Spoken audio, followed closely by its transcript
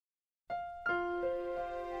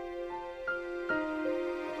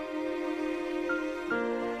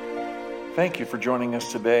Thank you for joining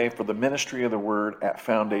us today for the ministry of the Word at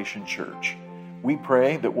Foundation Church. We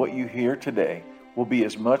pray that what you hear today will be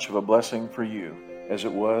as much of a blessing for you as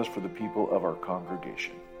it was for the people of our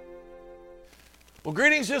congregation. Well,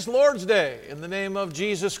 greetings this Lord's Day in the name of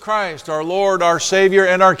Jesus Christ, our Lord, our Savior,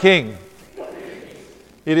 and our King.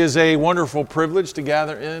 It is a wonderful privilege to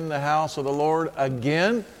gather in the house of the Lord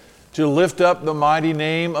again to lift up the mighty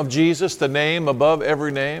name of Jesus, the name above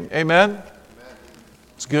every name. Amen?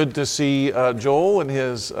 It's good to see Joel and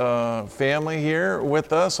his family here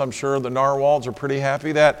with us. I'm sure the Narwhals are pretty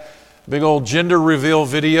happy. That big old gender reveal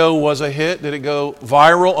video was a hit. Did it go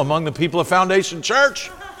viral among the people of Foundation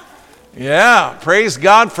Church? Yeah, praise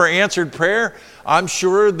God for answered prayer. I'm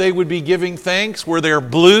sure they would be giving thanks were there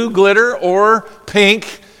blue glitter or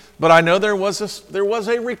pink, but I know there was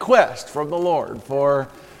a request from the Lord for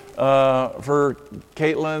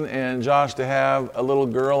Caitlin and Josh to have a little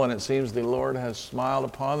girl, and it seems the Lord has smiled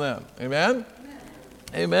upon them. Amen?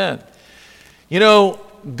 Amen. You know,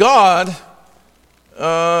 God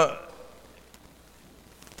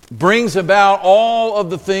brings about all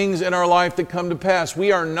of the things in our life that come to pass.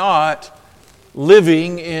 We are not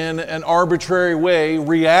living in an arbitrary way,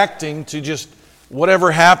 reacting to just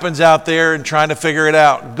whatever happens out there and trying to figure it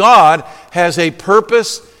out. God has a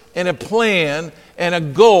purpose and a plan and a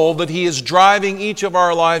goal that He is driving each of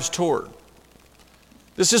our lives toward.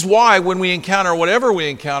 This is why when we encounter whatever we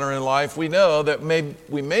encounter in life, we know that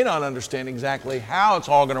we may not understand exactly how it's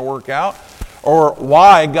all going to work out or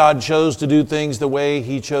why God chose to do things the way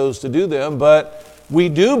He chose to do them, but we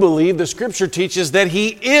do believe the Scripture teaches that He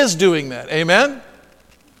is doing that. Amen?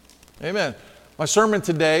 Amen. My sermon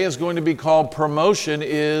today is going to be called Promotion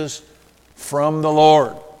is from the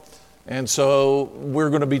Lord. And so we're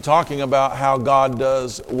going to be talking about how God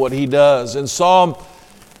does what He does. In Psalm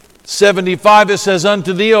 75 it says,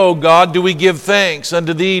 "Unto Thee, O God, do we give thanks.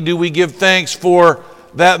 Unto Thee do we give thanks, for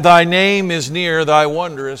that Thy name is near, Thy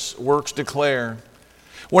wondrous works declare.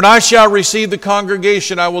 When I shall receive the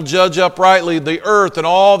congregation, I will judge uprightly. The earth and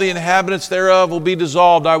all the inhabitants thereof will be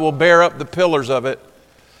dissolved. I will bear up the pillars of it.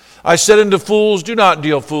 I said unto fools, do not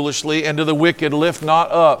deal foolishly, and to the wicked, lift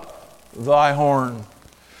not up thy horn.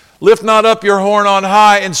 Lift not up your horn on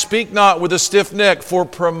high, and speak not with a stiff neck. For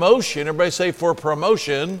promotion," everybody say, for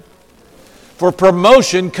promotion. "For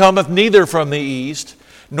promotion cometh neither from the east,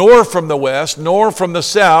 nor from the west, nor from the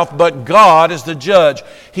south, but God is the judge.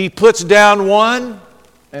 He puts down one,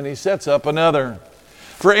 and He sets up another.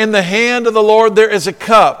 For in the hand of the Lord there is a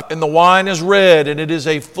cup, and the wine is red, and it is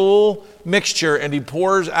a full mixture, and He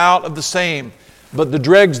pours out of the same. But the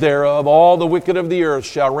dregs thereof, all the wicked of the earth,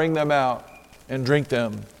 shall wring them out and drink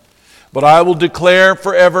them. But I will declare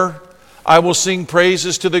forever, I will sing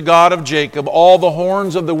praises to the God of Jacob. All the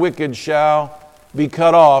horns of the wicked shall be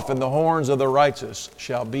cut off, and the horns of the righteous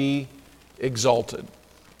shall be exalted."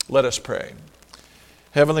 Let us pray.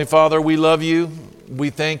 Heavenly Father, we love You. We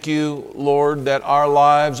thank You, Lord, that our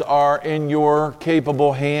lives are in Your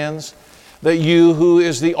capable hands, that You, who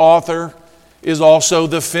is the author, is also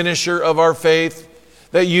the finisher of our faith,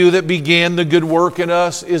 that You that began the good work in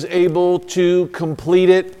us is able to complete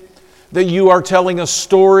it, that You are telling a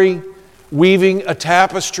story, weaving a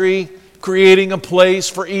tapestry, creating a place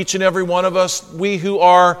for each and every one of us, we who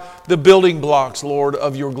are the building blocks, Lord,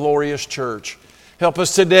 of Your glorious church. Help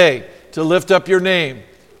us today to lift up Your name.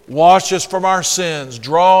 Wash us from our sins.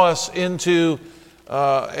 Draw us into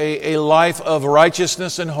a life of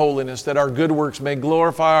righteousness and holiness, that our good works may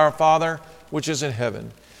glorify our Father which is in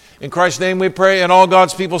heaven. In Christ's name we pray, and all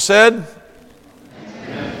God's people said,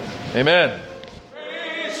 Amen. Amen.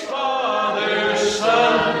 Praise Father,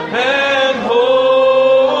 Son, and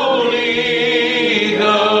Holy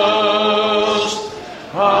Ghost.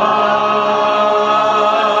 Amen.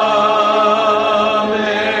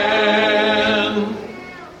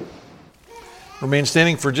 Remain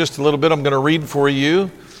standing for just a little bit. I'm going to read for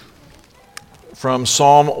you from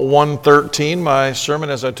Psalm 113. My sermon,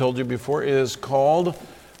 as I told you before, is called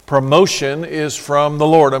Promotion is from the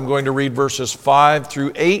Lord. I'm going to read verses 5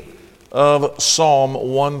 through 8 of Psalm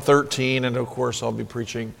 113, and of course I'll be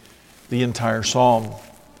preaching the entire psalm.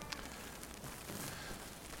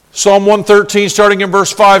 Psalm 113, starting in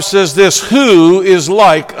verse 5, says this: "Who is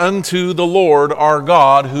like unto the Lord our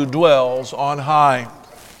God, who dwells on high?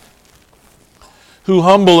 Who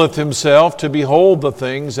humbleth Himself to behold the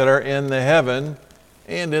things that are in the heaven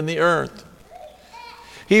and in the earth?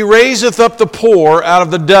 He raiseth up the poor out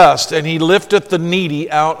of the dust, and He lifteth the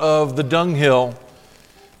needy out of the dunghill,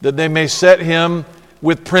 that they may set him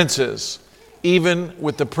with princes, even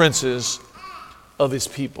with the princes of His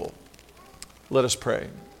people." Let us pray.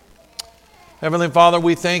 Heavenly Father,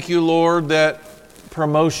 we thank You, Lord, that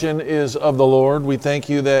promotion is of the Lord. We thank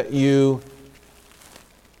you that you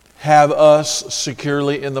have us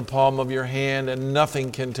securely in the palm of your hand and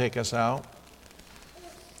nothing can take us out.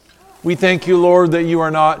 We thank you, Lord, that you are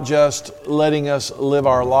not just letting us live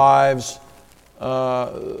our lives,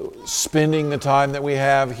 spending the time that we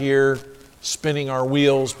have here, spinning our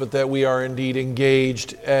wheels, but that we are indeed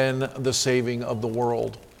engaged in the saving of the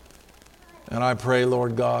world. And I pray,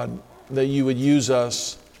 Lord God, that you would use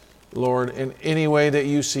us, Lord, in any way that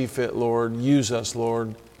you see fit, Lord. Use us,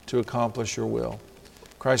 Lord, to accomplish your will. In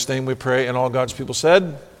Christ's name we pray, and all God's people said,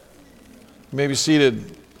 you may be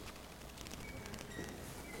seated.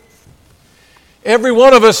 Every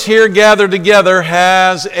one of us here gathered together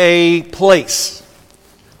has a place.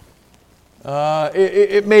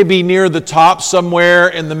 It may be near the top, somewhere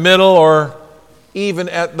in the middle, or even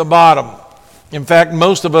at the bottom. In fact,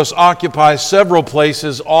 most of us occupy several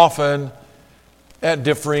places, often at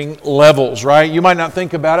differing levels, right? You might not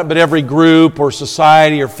think about it, but every group or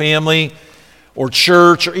society or family or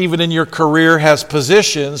church or even in your career has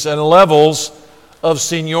positions and levels of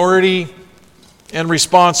seniority and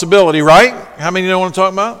responsibility, right? How many know what I'm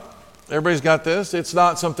talking about? Everybody's got this. It's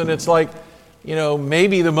not something that's like,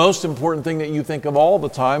 maybe the most important thing that you think of all the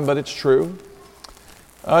time, but it's true.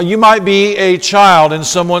 You might be a child in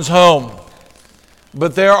someone's home,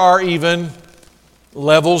 but there are even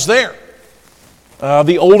levels there.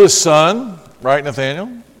 The oldest son, right,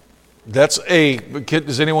 Nathaniel? That's a kid.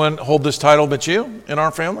 Does anyone hold this title but you in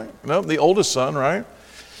our family? No, the oldest son, right?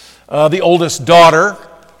 The oldest daughter,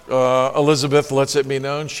 Elizabeth lets it be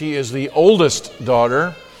known, she is the oldest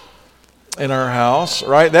daughter in our house,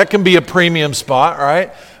 right? That can be a premium spot,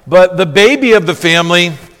 right? But the baby of the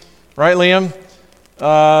family, right, Liam?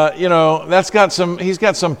 He's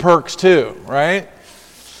got some perks too, right?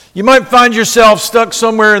 You might find yourself stuck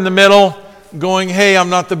somewhere in the middle going, hey, I'm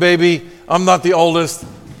not the baby, I'm not the oldest,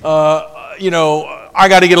 I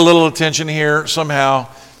got to get a little attention here somehow,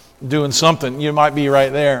 doing something. You might be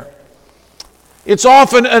right there. It's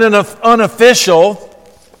often an unofficial,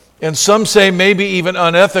 and some say maybe even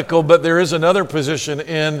unethical, but there is another position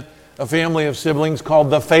in a family of siblings called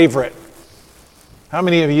the favorite. How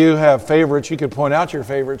many of you have favorites? You could point out your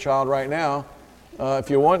favorite child right now if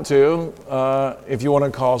you want to, if you want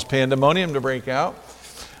to cause pandemonium to break out.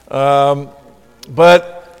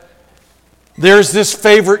 But there's this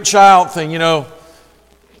favorite child thing,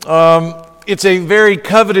 it's a very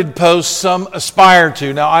coveted post some aspire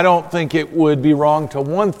to. Now, I don't think it would be wrong to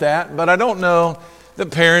want that, but I don't know that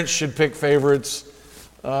parents should pick favorites.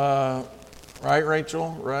 Right,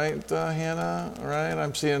 Rachel? Right, Hannah? Right?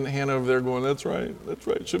 I'm seeing Hannah over there going, that's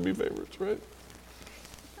right, should be favorites, right?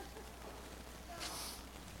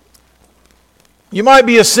 You might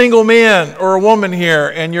be a single man or a woman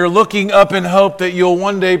here, and you're looking up in hope that you'll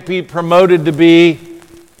one day be promoted to be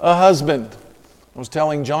a husband. I was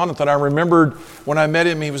telling Jonathan, I remembered when I met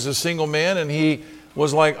him, he was a single man, and he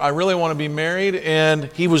was like, I really want to be married,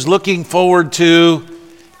 and he was looking forward to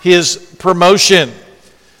his promotion.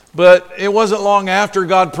 But it wasn't long after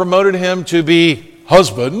God promoted him to be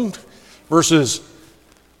husband versus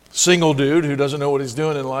single dude who doesn't know what he's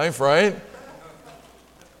doing in life, right?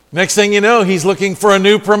 Next thing you know, he's looking for a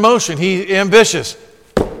new promotion. He's ambitious.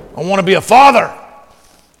 I want to be a father.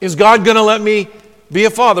 Is God going to let me be a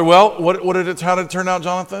father? Well, how did it turn out,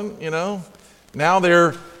 Jonathan? Now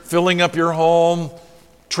they're filling up your home,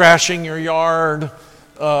 trashing your yard,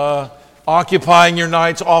 occupying your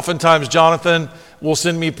nights. Oftentimes, Jonathan will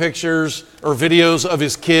send me pictures or videos of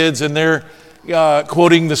his kids, and they're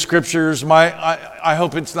quoting the scriptures. I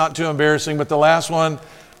hope it's not too embarrassing, but the last one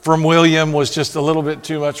from William was just a little bit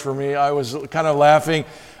too much for me. I was kind of laughing.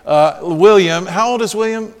 William, how old is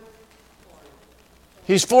William?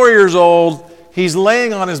 He's 4 years old. He's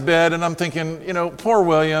laying on his bed, and I'm thinking, poor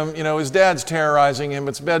William, his dad's terrorizing him.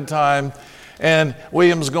 It's bedtime. And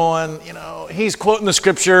William's going, he's quoting the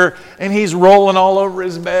scripture, and he's rolling all over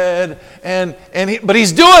his bed. But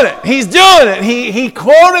he's doing it. He's doing it. He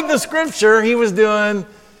quoted the scripture. He was doing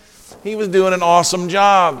an awesome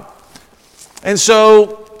job. And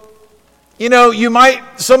so,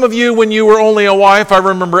 some of you, when you were only a wife, I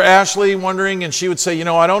remember Ashley wondering, and she would say,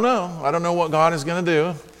 I don't know. I don't know what God is going to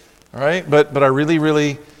do. All right? But I really,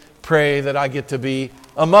 really pray that I get to be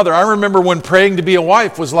a mother. I remember when praying to be a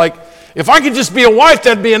wife was like, if I could just be a wife,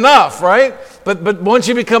 that'd be enough, right? But once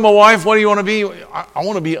you become a wife, what do you want to be? I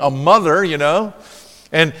want to be a mother,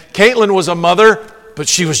 And Caitlin was a mother, but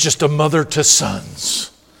she was just a mother to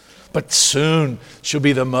sons. But soon she'll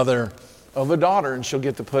be the mother of a daughter, and she'll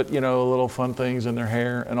get to put, little fun things in their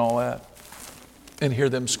hair and all that and hear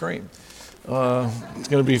them scream. It's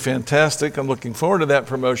going to be fantastic. I'm looking forward to that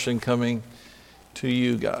promotion coming to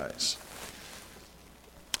you guys.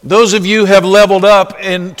 Those of you who have leveled up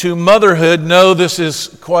into motherhood know this is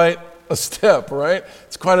quite a step, right?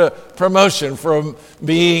 It's quite a promotion from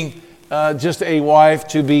being just a wife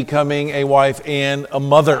to becoming a wife and a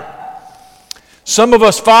mother. Some of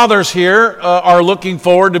us fathers here are looking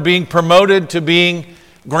forward to being promoted to being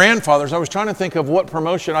grandfathers. I was trying to think of what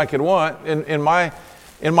promotion I could want in my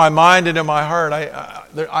mind and in my heart.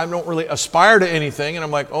 I don't really aspire to anything, and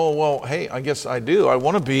I'm like, oh, well, hey, I guess I do. I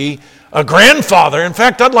want to be a grandfather. In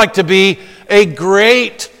fact, I'd like to be a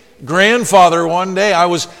great grandfather one day. I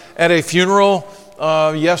was at a funeral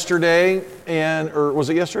yesterday, or was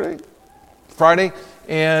it yesterday? Friday,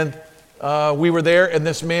 and we were there, and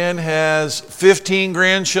this man has 15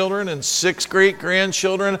 grandchildren and 6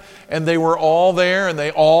 great-grandchildren, and they were all there, and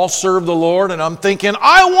they all serve the Lord, and I'm thinking,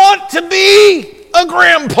 I want to be a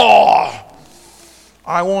grandpa.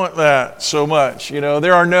 I want that so much.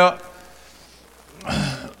 There are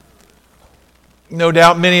no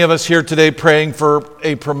doubt many of us here today praying for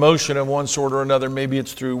a promotion of one sort or another. Maybe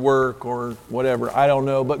it's through work or whatever. I don't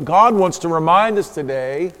know. But God wants to remind us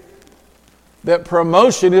today that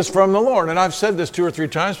promotion is from the Lord. And I've said this 2 or 3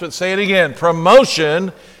 times, but say it again.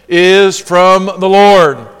 Promotion is from the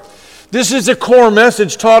Lord. This is a core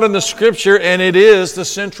message taught in the Scripture, and it is the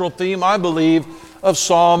central theme, I believe, of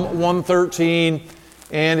Psalm 113.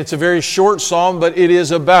 And it's a very short psalm, but it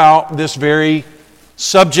is about this very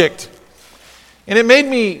subject. And it made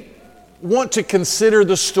me want to consider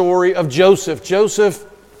the story of Joseph. Joseph,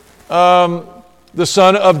 the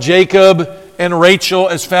son of Jacob and Rachel,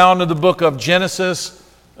 as found in the book of Genesis,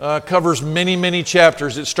 covers many, many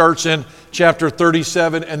chapters. It starts in chapter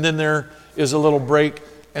 37, and then there is a little break,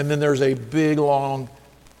 and then there's a big, long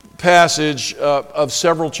passage of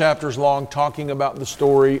several chapters long talking about the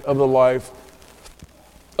story of the life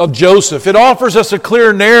of Joseph. It offers us a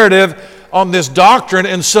clear narrative on this doctrine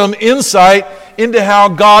and some insight into how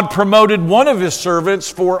God promoted one of His servants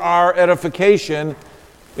for our edification,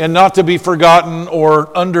 and not to be forgotten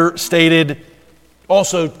or understated,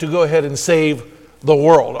 also to go ahead and save the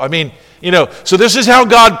world. So this is how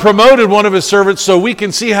God promoted one of His servants, so we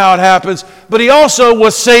can see how it happens, but He also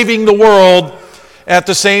was saving the world at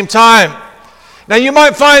the same time. Now you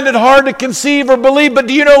might find it hard to conceive or believe, but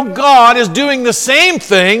do you know God is doing the same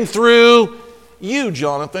thing through you,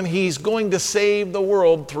 Jonathan? He's going to save the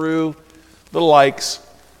world through the likes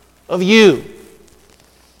of you.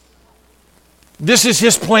 This is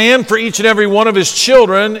His plan for each and every one of His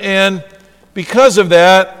children, and because of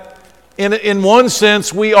that, in one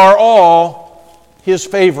sense, we are all His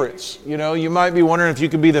favorites. You might be wondering if you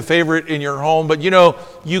could be the favorite in your home, but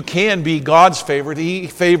you can be God's favorite. He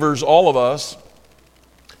favors all of us.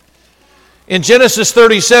 In Genesis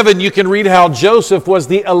 37, you can read how Joseph was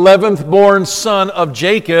the 11th born son of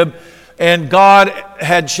Jacob, and God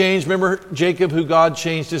had changed, remember Jacob, who God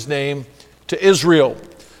changed his name to Israel.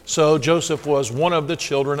 So Joseph was one of the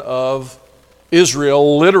children of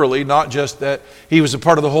Israel, literally, not just that he was a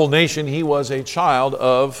part of the whole nation, he was a child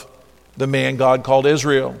of the man God called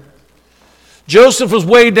Israel. Joseph was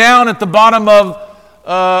way down at the bottom of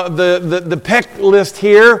the peck list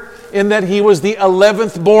here, in that he was the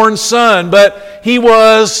 11th born son, but he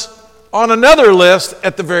was on another list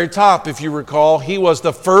at the very top, if you recall. He was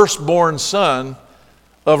the firstborn son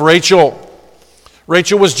of Rachel.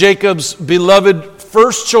 Rachel was Jacob's beloved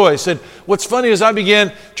first choice. And what's funny is I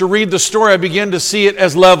began to read the story, I began to see it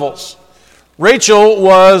as levels. Rachel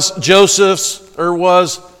was Jacob's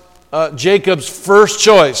first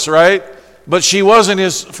choice, right? But she wasn't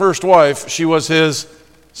his first wife, she was his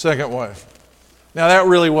second wife. Now that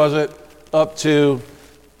really wasn't up to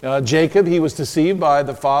Jacob. He was deceived by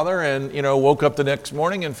the father and, woke up the next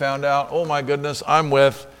morning and found out, oh my goodness, I'm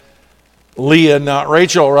with Leah, not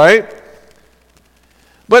Rachel, right?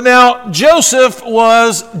 But now Joseph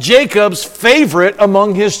was Jacob's favorite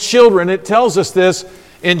among his children. It tells us this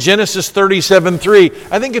in Genesis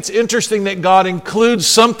 37:3. I think it's interesting that God includes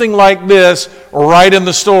something like this right in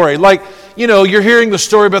the story. Like, you're hearing the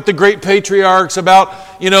story about the great patriarchs, about,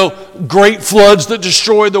 great floods that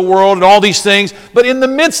destroyed the world and all these things. But in the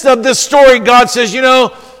midst of this story, God says,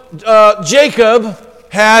 Jacob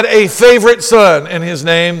had a favorite son, and his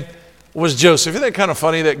name was Joseph. Isn't that kind of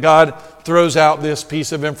funny that God throws out this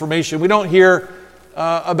piece of information? We don't hear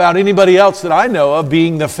about anybody else that I know of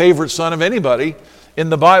being the favorite son of anybody in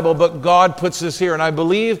the Bible, but God puts this here. And I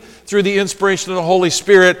believe through the inspiration of the Holy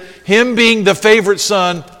Spirit, him being the favorite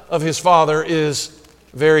son of his father is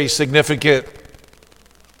very significant.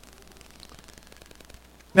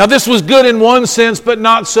 Now this was good in one sense, but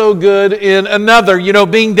not so good in another.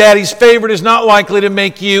 Being daddy's favorite is not likely to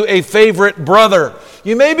make you a favorite brother.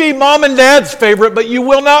 You may be mom and dad's favorite, but you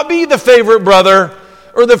will not be the favorite brother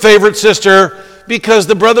or the favorite sister, because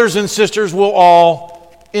the brothers and sisters will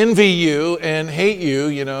all envy you and hate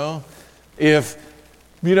you, if,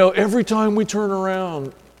 every time we turn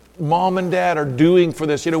around, mom and dad are doing for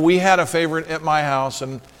this. We had a favorite at my house,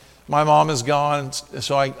 and my mom is gone,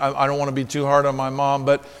 so I don't want to be too hard on my mom,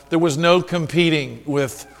 but there was no competing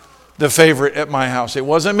with the favorite at my house. It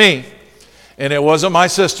wasn't me, and it wasn't my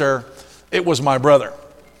sister. It was my brother.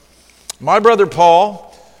 My brother Paul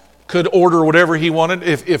could order whatever he wanted.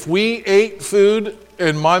 If we ate food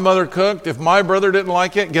and my mother cooked, if my brother didn't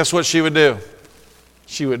like it, guess what she would do?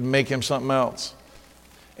 She would make him something else.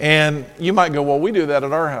 And you might go, well, we do that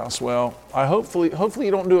at our house. Well, hopefully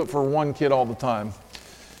you don't do it for one kid all the time,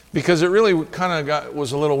 because it really kind of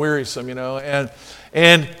was a little wearisome,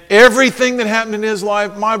 And everything that happened in his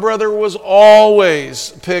life, my brother was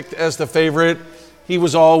always picked as the favorite. He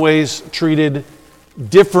was always treated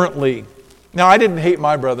differently. Now, I didn't hate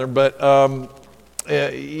my brother, but, I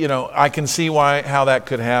can see how that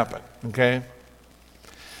could happen, okay?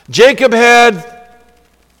 Jacob had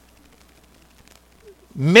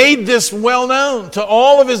made this well known to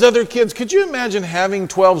all of his other kids. Could you imagine having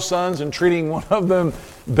 12 sons and treating one of them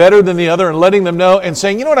better than the other and letting them know and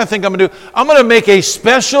saying, you know what I think I'm going to do? I'm going to make a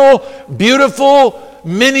special, beautiful,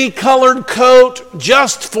 mini-colored coat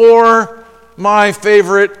just for my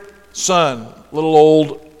favorite son, little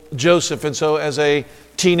old Joseph. And so as a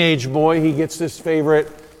teenage boy, he gets this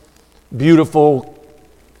favorite, beautiful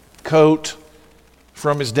coat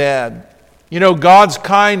from his dad. God's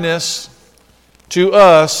kindness to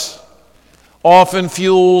us often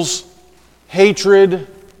fuels hatred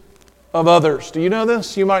of others. Do you know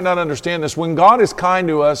this? You might not understand this. When God is kind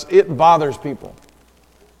to us, it bothers people.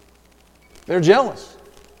 They're jealous.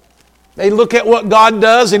 They look at what God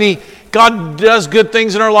does, and God does good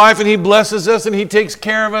things in our life, and He blesses us, and He takes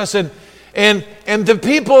care of us. And the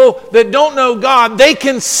people that don't know God, they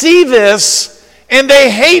can see this, and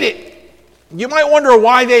they hate it. You might wonder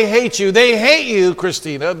why they hate you. They hate you,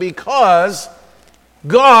 Christina, because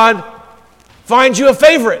God finds you a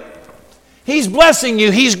favorite. He's blessing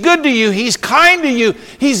you. He's good to you. He's kind to you.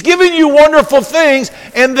 He's giving you wonderful things,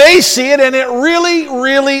 and they see it, and it really,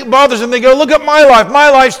 really bothers them. They go, look at my life. My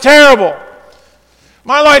life's terrible.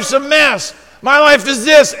 My life's a mess. My life is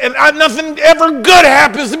this, and nothing ever good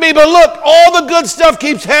happens to me. But look, all the good stuff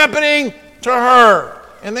keeps happening to her,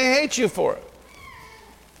 and they hate you for it.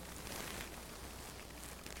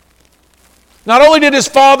 Not only did his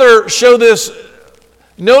father show this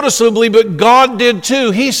noticeably, but God did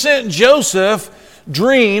too. He sent Joseph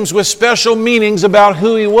dreams with special meanings about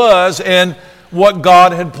who he was and what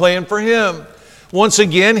God had planned for him. Once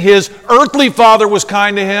again, his earthly father was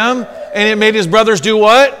kind to him, and it made his brothers do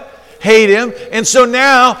what? Hate him. And so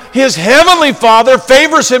now his heavenly Father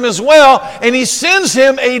favors him as well, and he sends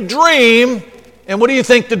him a dream. And what do you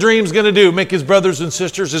think the dream's going to do? Make his brothers and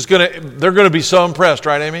sisters, they're going to be so impressed,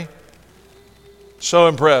 right, Amy? So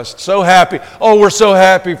impressed, so happy. Oh, we're so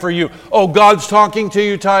happy for you. Oh, God's talking to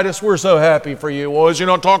you, Titus. We're so happy for you. Well, is He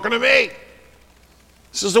not talking to me?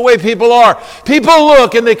 This is the way people are. People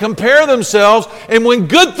look and they compare themselves, and when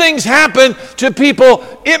good things happen to people,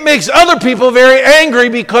 it makes other people very angry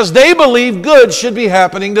because they believe good should be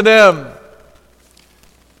happening to them.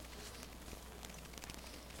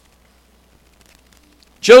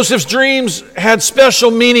 Joseph's dreams had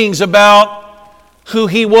special meanings about who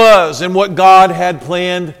he was and what God had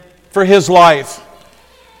planned for his life.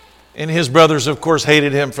 And his brothers, of course,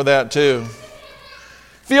 hated him for that too.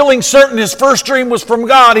 Feeling certain his first dream was from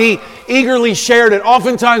God, he eagerly shared it.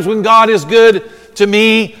 Oftentimes when God is good to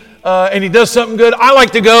me and He does something good, I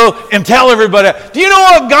like to go and tell everybody, do you know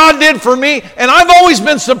what God did for me? And I've always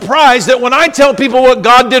been surprised that when I tell people what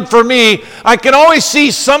God did for me, I can always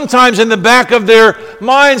see sometimes in the back of their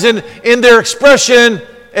minds and in their expression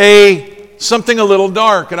something a little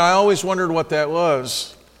dark, and I always wondered what that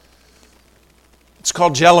was. It's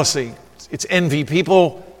called jealousy. It's envy.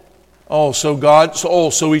 People,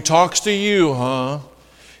 so He talks to you, huh?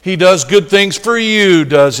 He does good things for you,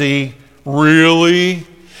 does He? Really?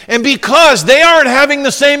 And because they aren't having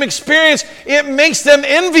the same experience, it makes them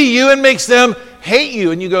envy you and makes them hate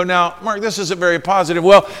you. And you go, now, Mark, this isn't very positive.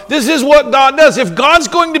 Well, this is what God does. If God's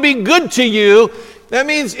going to be good to you, that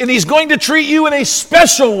means, and He's going to treat you in a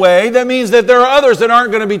special way, that means that there are others that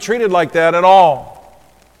aren't going to be treated like that at all.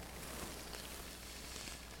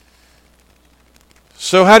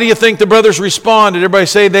 So how do you think the brothers responded? Everybody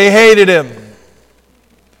say they hated him.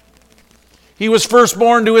 He was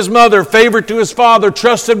firstborn to his mother, favorite to his father,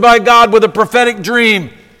 trusted by God with a prophetic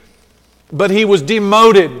dream. But he was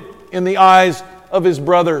demoted in the eyes of his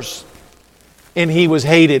brothers. and he was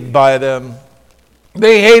hated by them.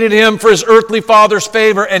 They hated him for his earthly father's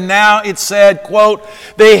favor, and now it said, quote,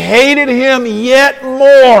 they hated him yet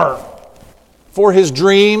more for his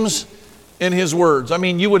dreams and his words. I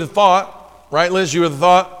mean, you would have thought, right, Liz? You would have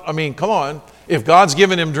thought, I mean, come on. If God's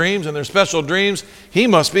given him dreams and they're special dreams, he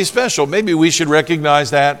must be special. Maybe we should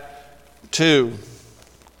recognize that too.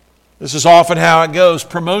 This is often how it goes.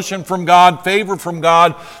 Promotion from God, favor from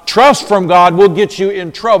God, trust from God will get you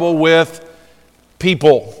in trouble with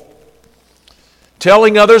people.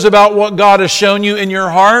 Telling others about what God has shown you in your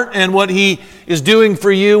heart and what He is doing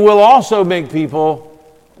for you will also make people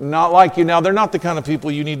not like you. Now, they're not the kind of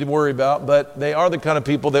people you need to worry about, but they are the kind of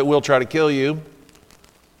people that will try to kill you.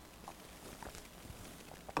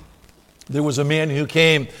 There was a man who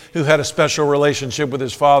came who had a special relationship with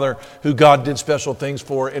his father, who God did special things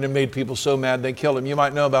for, and it made people so mad they killed him. You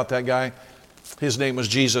might know about that guy. His name was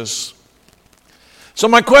Jesus. So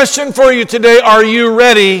my question for you today, are you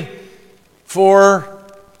ready for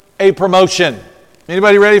a promotion?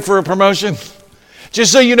 Anybody ready for a promotion?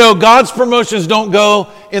 Just so you know, God's promotions don't go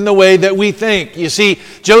in the way that we think. You see,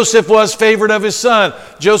 Joseph was favored of his son.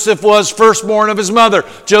 Joseph was firstborn of his mother.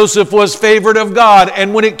 Joseph was favored of God.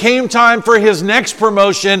 And when it came time for his next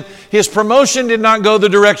promotion, his promotion did not go the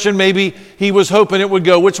direction maybe he was hoping it would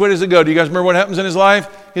go. Which way does it go? Do you guys remember what happens in his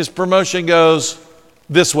life? His promotion goes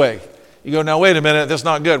this way. You go, now wait a minute, that's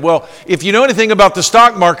not good. Well, if you know anything about the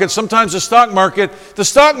stock market, sometimes the stock market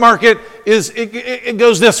it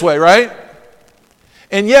goes this way, right?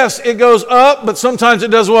 And yes, it goes up, but sometimes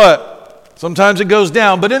it does what? Sometimes it goes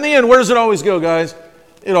down. But in the end, where does it always go, guys?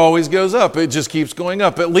 It always goes up. It just keeps going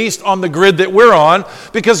up, at least on the grid that we're on,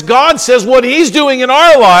 because God says what He's doing in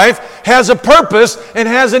our life has a purpose and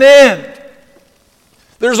has an end.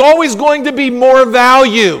 There's always going to be more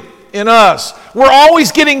value in us. We're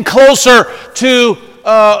always getting closer to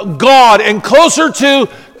God and closer to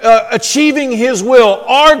achieving His will.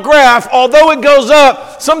 Our graph, although it goes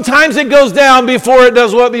up, sometimes it goes down before it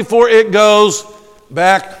does what? Before it goes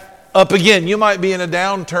back up again. You might be in a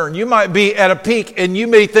downturn. You might be at a peak and you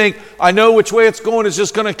may think, I know which way it's going. It's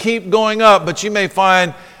just going to keep going up. But you may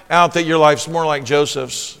find out that your life's more like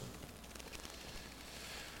Joseph's.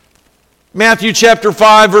 Matthew chapter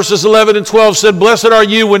 5 verses 11 and 12 said, blessed are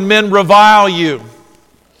you when men revile you.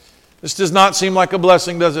 This does not seem like a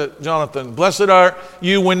blessing, does it, Jonathan? Blessed are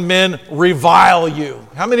you when men revile you.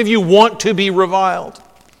 How many of you want to be reviled?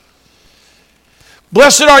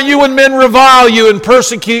 Blessed are you when men revile you and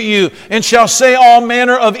persecute you, and shall say all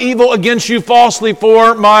manner of evil against you falsely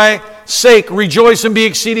for my sake. Rejoice and be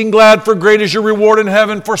exceeding glad, for great is your reward in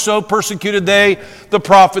heaven, for so persecuted they the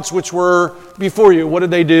prophets which were before you. What did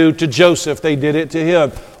they do to Joseph? They did it to him.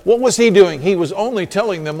 What was he doing? He was only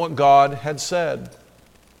telling them what God had said.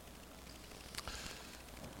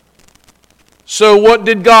 So what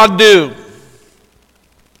did God do?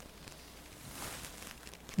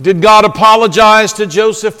 Did God apologize to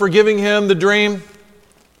Joseph for giving him the dream?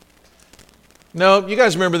 No, you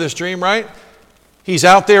guys remember this dream, right? He's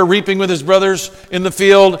out there reaping with his brothers in the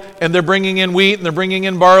field, and they're bringing in wheat, and they're bringing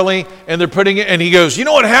in barley, and they're putting it, and he goes, you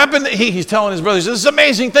know what happened? He's telling his brothers, this is an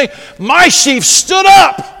amazing thing. My sheaf stood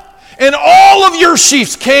up, and all of your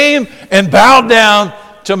sheaves came and bowed down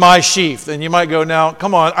to my sheaf. And you might go, now,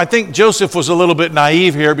 come on. I think Joseph was a little bit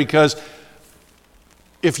naive here, because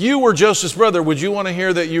if you were Joseph's brother, would you want to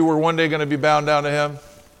hear that you were one day going to be bound down to him?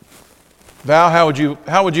 Val, how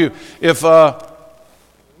would you, if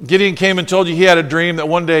Gideon came and told you he had a dream that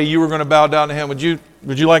one day you were going to bow down to him, would you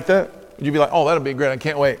like that? Would you be like, oh, that'll be great, I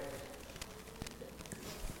can't wait?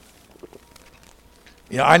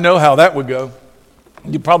 Yeah, I know how that would go.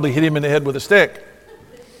 You'd probably hit him in the head with a stick.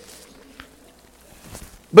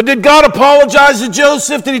 But did God apologize to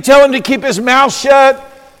Joseph? Did He tell him to keep his mouth shut?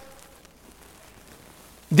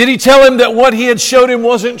 Did He tell him that what He had showed him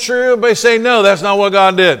wasn't true? Everybody say, no, that's not what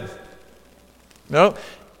God did. No. You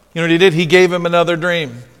know what He did? He gave him another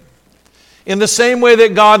dream. In the same way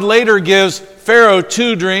that God later gives Pharaoh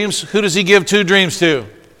 2 dreams, who does He give 2 dreams to?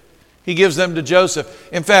 He gives them to Joseph.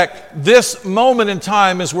 In fact, this moment in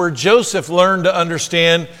time is where Joseph learned to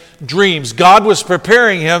understand dreams. God was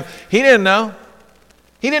preparing him. He didn't know.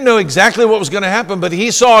 He didn't know exactly what was going to happen, but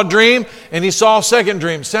he saw a dream and he saw a second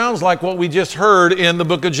dream. Sounds like what we just heard in the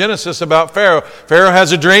book of Genesis about Pharaoh. Pharaoh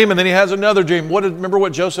has a dream and then he has another dream. Remember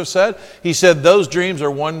what Joseph said? He said, those dreams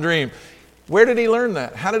are one dream. Where did he learn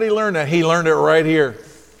that? How did he learn that? He learned it right here.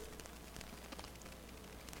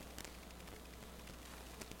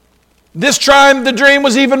 This time the dream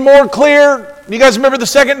was even more clear. You guys remember the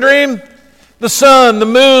second dream? The sun, the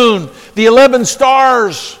moon, the 11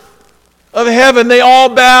 stars of heaven, they all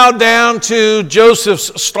bowed down to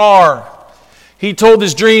Joseph's star. he told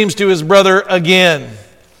his dreams to his brother again.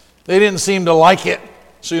 They didn't seem to like it.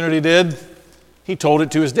 Sooner he did, he told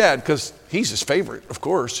it to his dad because he's his favorite, of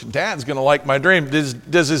course. Dad's going to like my dream.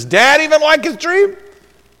 Does his dad even like his dream?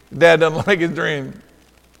 Dad doesn't like his dream.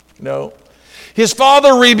 No. His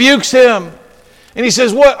father rebukes him. And he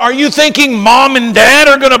says, what, are you thinking mom and dad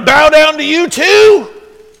are going to bow down to you too?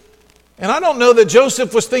 And I don't know that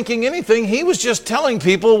Joseph was thinking anything. He was just telling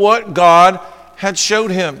people what God had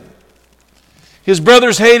showed him. His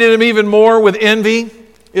brothers hated him even more with envy,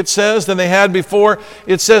 it says, than they had before.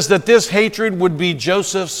 It says that this hatred would be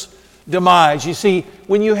Joseph's demise. You see,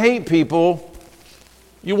 when you hate people,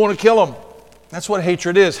 you want to kill them. That's what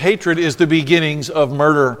hatred is. Hatred is the beginnings of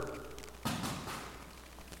murder.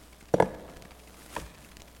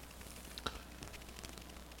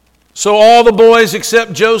 So all the boys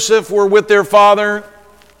except Joseph were with their father,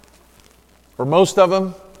 or most of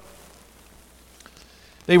them.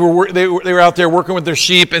 They were out there working with their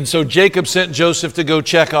sheep, and so Jacob sent Joseph to go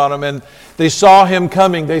check on them, and they saw him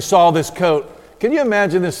coming. They saw this coat. Can you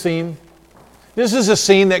imagine this scene? This is a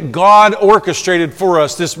scene that God orchestrated for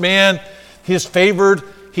us. This man, he's favored,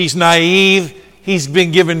 he's naive, he's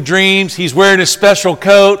been given dreams, he's wearing a special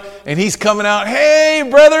coat, and he's coming out, hey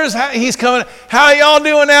brothers, he's coming, how y'all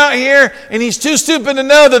doing out here? And he's too stupid to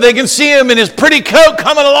know that they can see him in his pretty coat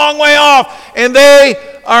coming a long way off, and they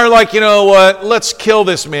are like, you know what, let's kill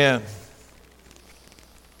this man.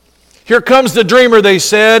 Here comes the dreamer, they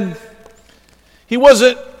said. He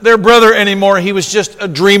wasn't their brother anymore, he was just a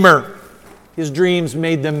dreamer. His dreams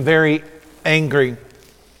made them very angry,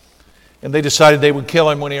 and they decided they would kill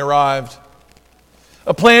him when he arrived.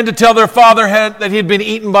 A plan to tell their father that he had been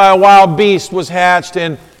eaten by a wild beast was hatched,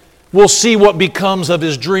 and we'll see what becomes of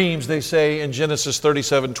his dreams, they say in Genesis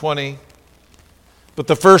 37:20. But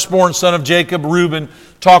the firstborn son of Jacob, Reuben,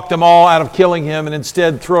 talked them all out of killing him and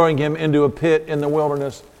instead throwing him into a pit in the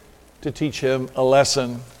wilderness to teach him a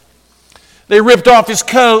lesson. They ripped off his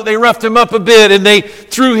coat, they roughed him up a bit, and they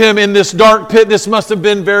threw him in this dark pit. This must have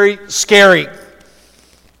been very scary.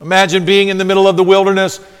 Imagine being in the middle of the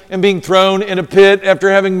wilderness and being thrown in a pit after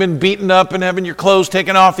having been beaten up and having your clothes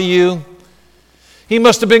taken off of you. He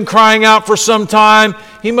must have been crying out for some time.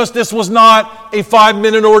 This was not a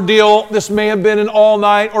 5-minute ordeal. This may have been an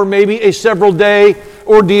all-night or maybe a several-day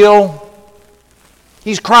ordeal.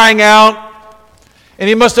 He's crying out. And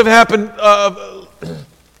he must have happened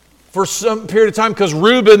for some period of time because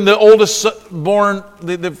Reuben, the oldest born,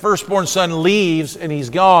 the firstborn son, leaves and he's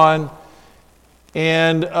gone.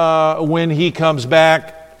 And when he comes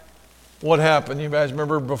back, what happened? You guys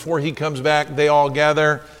remember before he comes back, they all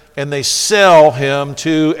gather and they sell him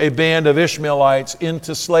to a band of Ishmaelites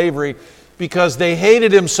into slavery because they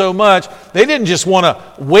hated him so much. They didn't just want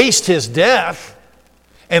to waste his death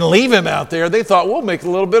and leave him out there. They thought, we'll make a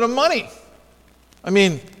little bit of money. I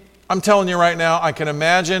mean, I'm telling you right now, I can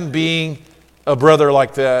imagine being a brother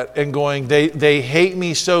like that and going, they hate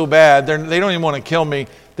me so bad. They don't even want to kill me.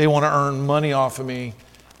 They want to earn money off of me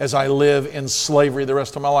as I live in slavery the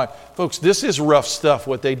rest of my life. Folks, this is rough stuff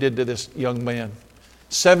what they did to this young man.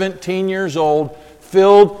 17 years old,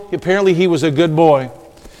 filled, apparently he was a good boy.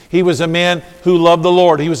 He was a man who loved the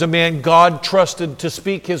Lord. He was a man God trusted to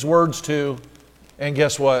speak His words to. And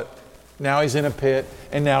guess what? Now he's in a pit,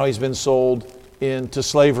 and now he's been sold into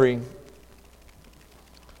slavery.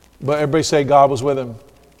 But everybody say God was with him.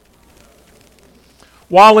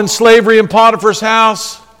 While in slavery in Potiphar's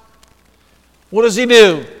house, what does he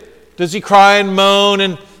do? Does he cry and moan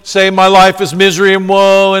and say, my life is misery and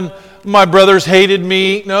woe and my brothers hated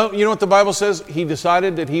me? No, you know what the Bible says? He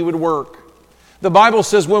decided that he would work. The Bible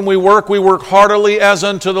says when we work heartily as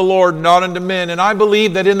unto the Lord, not unto men. And I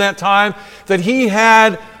believe that in that time that he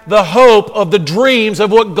had the hope of the dreams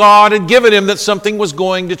of what God had given him, that something was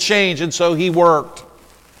going to change. And so he worked.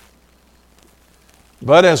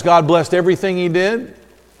 But as God blessed everything he did,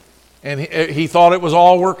 and he thought it was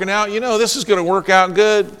all working out, this is going to work out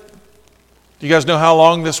good. Do you guys know how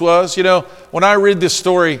long this was? When I read this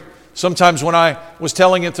story, sometimes when I was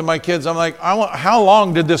telling it to my kids, I'm like, how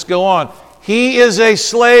long did this go on? He is a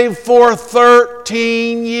slave for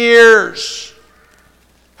 13 years.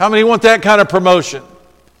 How many want that kind of promotion?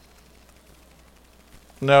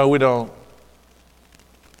 No, we don't.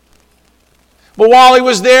 But while he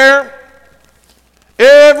was there,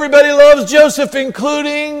 everybody loves Joseph,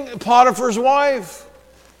 including Potiphar's wife.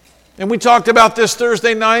 And we talked about this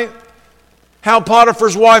Thursday night, how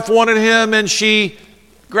Potiphar's wife wanted him and she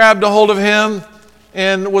grabbed a hold of him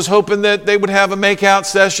and was hoping that they would have a make-out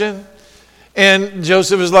session. And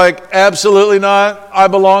Joseph is like, absolutely not. I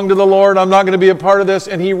belong to the Lord. I'm not going to be a part of this.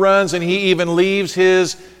 And he runs and he even leaves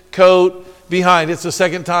his coat behind. It's the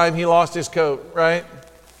second time he lost his coat, right?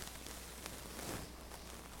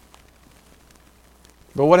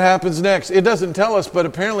 But what happens next? It doesn't tell us, but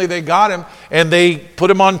apparently they got him and they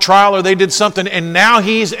put him on trial or they did something, and now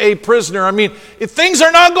he's a prisoner. I mean, if things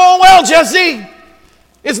are not going well, Jesse,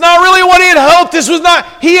 it's not really what he had hoped.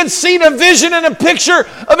 He had seen a vision and a picture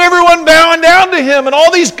of everyone bowing down to him and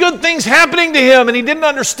all these good things happening to him, and he didn't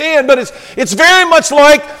understand. But it's very much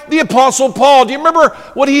like the Apostle Paul. Do you remember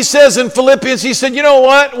what he says in Philippians? He said, you know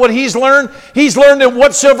what? What he's learned? He's learned in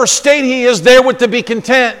whatsoever state he is therewith to be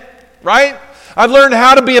content, right? I've learned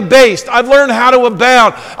how to be abased. I've learned how to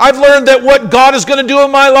abound. I've learned that what God is going to do in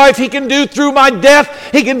my life, He can do through my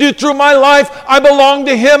death. He can do through my life. I belong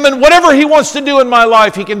to Him, and whatever He wants to do in my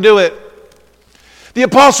life, He can do it. The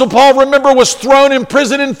Apostle Paul, remember, was thrown in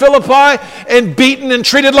prison in Philippi and beaten and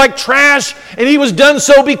treated like trash, and he was done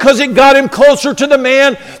so because it got him closer to the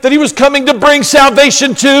man that he was coming to bring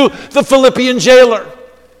salvation to, the Philippian jailer.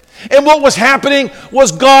 And what was happening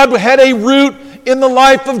was God had a root in the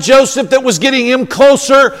life of Joseph that was getting him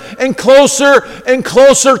closer and closer and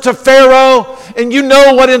closer to Pharaoh. And you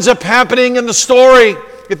know what ends up happening in the story,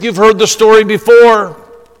 if you've heard the story before.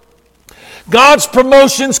 God's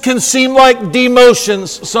promotions can seem like demotions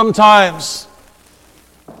sometimes.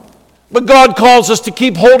 But God calls us to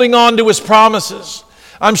keep holding on to His promises.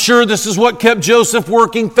 I'm sure this is what kept Joseph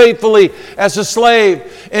working faithfully as a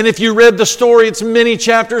slave. And if you read the story, it's many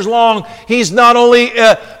chapters long. He's not only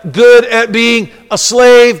good at being a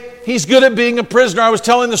slave, he's good at being a prisoner. I was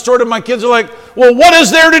telling the story to my kids. They're like, well, what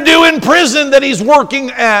is there to do in prison that he's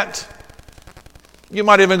working at? You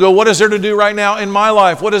might even go, what is there to do right now in my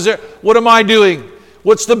life? What am I doing?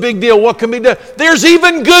 What's the big deal? What can be done? There's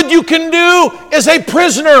even good you can do as a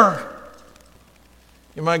prisoner.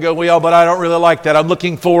 You might go, well, but I don't really like that. I'm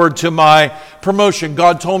looking forward to my promotion.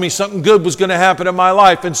 God told me something good was going to happen in my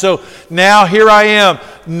life. And so now here I am.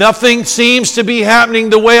 Nothing seems to be happening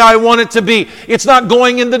the way I want it to be. It's not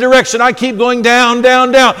going in the direction. I keep going down,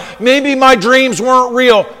 down, down. Maybe my dreams weren't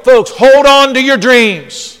real. Folks, hold on to your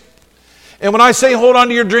dreams. And when I say hold on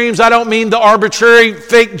to your dreams, I don't mean the arbitrary,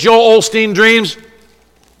 fake Joel Osteen dreams,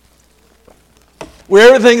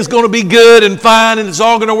 where everything's going to be good and fine and it's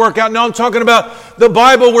all going to work out. No, I'm talking about the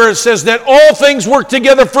Bible where it says that all things work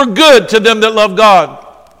together for good to them that love God.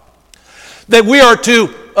 That we are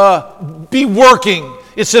to be working.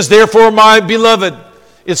 It says, therefore, my beloved.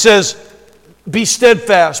 It says, be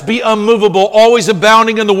steadfast, be unmovable, always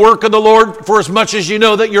abounding in the work of the Lord, for as much as you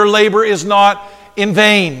know that your labor is not in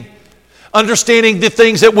vain. Understanding the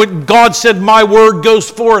things that what God said, my word goes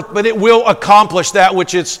forth, but it will accomplish that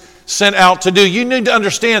which it's sent out to do. You need to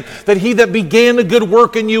understand that He that began a good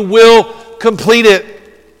work in you will complete it.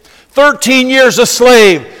 13 years a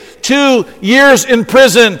slave, 2 years in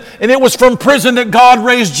prison, and it was from prison that God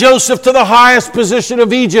raised Joseph to the highest position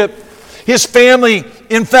of Egypt. His family,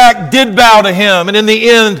 in fact, did bow to him, and in the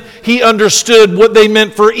end, he understood what they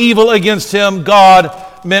meant for evil against him, God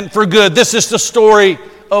meant for good. This is the story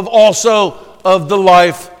of the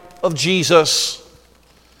life of Jesus.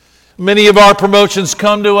 Many of our promotions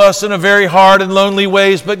come to us in a very hard and lonely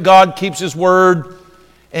ways, but God keeps His word,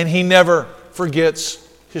 and He never forgets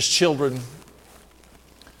His children.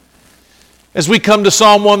 As we come to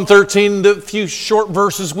Psalm 113, the few short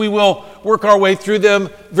verses, we will work our way through them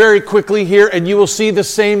very quickly here, and you will see the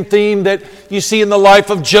same theme that you see in the life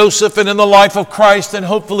of Joseph and in the life of Christ, and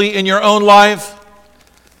hopefully in your own life.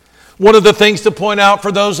 One of the things to point out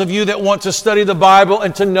for those of you that want to study the Bible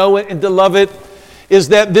and to know it and to love it is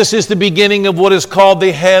that this is the beginning of what is called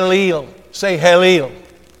the Hallel. Say Hallel.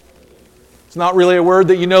 It's not really a word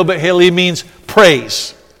that you know, but Hallel means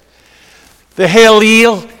praise. The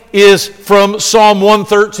Hallel is from Psalm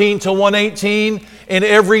 113 to 118, and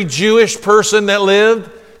every Jewish person that lived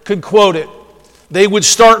could quote it. They would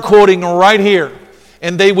start quoting right here,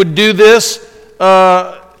 and they would do this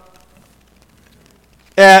at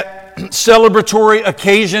celebratory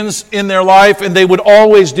occasions in their life, and they would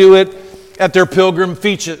always do it at their pilgrim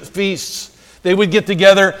feasts. They would get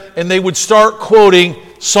together and they would start quoting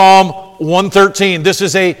Psalm 113. This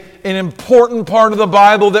is an important part of the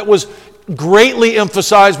Bible that was greatly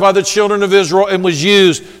emphasized by the children of Israel and was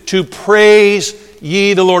used to praise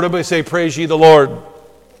ye the Lord. Everybody say, praise ye the Lord.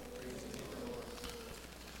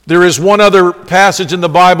 There is one other passage in the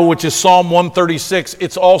Bible, which is Psalm 136.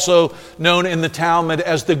 It's also known in the Talmud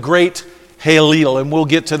as the Great Hallel, and we'll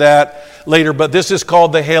get to that later. But this is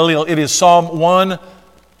called the Hallel. It is Psalm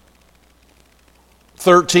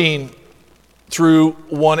 113 through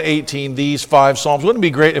 118, these 5 Psalms. Wouldn't it be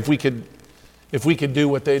great if we could do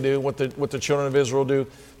what they do, what the children of Israel do?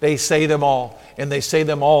 They say them all, and they say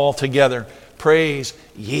them all together. praise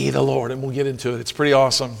ye the Lord. And we'll get into it. It's pretty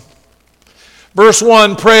awesome. Verse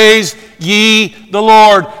 1, praise ye the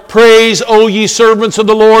Lord. Praise, O ye servants of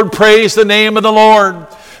the Lord. Praise the name of the Lord.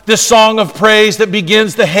 This song of praise that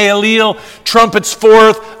begins the Hallel trumpets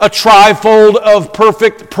forth a trifold of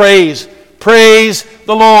perfect praise. Praise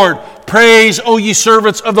the Lord. Praise, O ye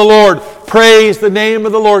servants of the Lord. Praise the name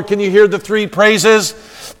of the Lord. Can you hear the three praises?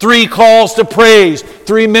 Three calls to praise.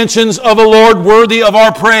 Three mentions of a Lord worthy of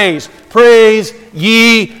our praise. Praise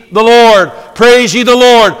ye the Lord. Praise ye the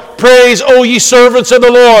Lord. Praise, O ye servants of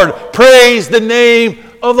the Lord. Praise the name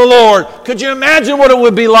of the Lord. Could you imagine what it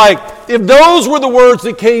would be like if those were the words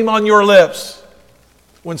that came on your lips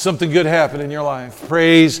when something good happened in your life?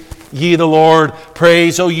 Praise ye the Lord.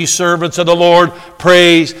 Praise, O ye servants of the Lord.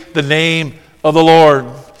 Praise the name of the Lord.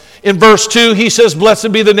 In verse 2, he says,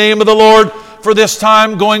 blessed be the name of the Lord for this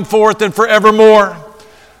time going forth and forevermore.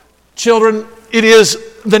 Children, it is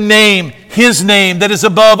the name, His name, that is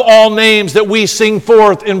above all names that we sing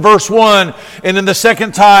forth in verse 1. And in the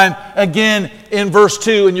second time, again in verse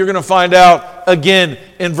 2. And you're going to find out again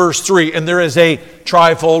in verse 3. And there is a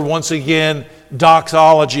trifold, once again,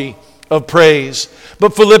 doxology of praise.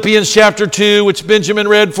 But Philippians chapter 2, which Benjamin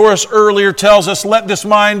read for us earlier, tells us, let this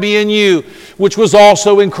mind be in you, which was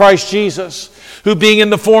also in Christ Jesus, who being in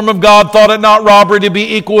the form of God, thought it not robbery to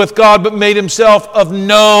be equal with God, but made himself of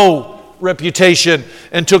no reputation,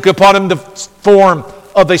 and took upon him the form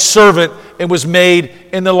of a servant, and was made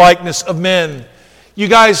in the likeness of men. You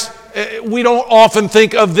guys, we don't often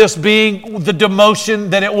think of this being the demotion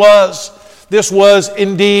that it was. This was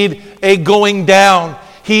indeed a going down.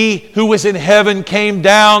 He who was in heaven came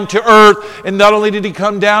down to earth, and not only did he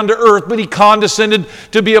come down to earth, but he condescended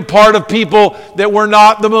to be a part of people that were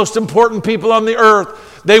not the most important people on the earth.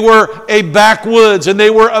 They were a backwoods and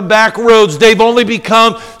they were a back roads. They've only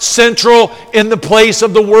become central in the place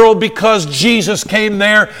of the world because Jesus came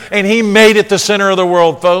there and He made it the center of the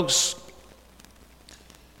world, folks.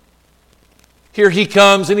 Here He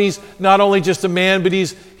comes, and He's not only just a man, but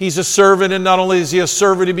He's a servant. And not only is He a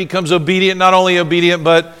servant, He becomes obedient. Not only obedient,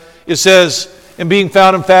 but it says, and being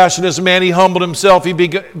found in fashion as a man, He humbled Himself. He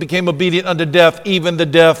became obedient unto death, even the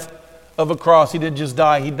death of a cross. He didn't just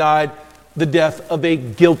die. He died the death of a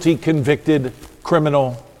guilty, convicted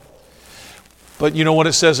criminal. But you know what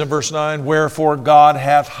it says in verse 9? Wherefore God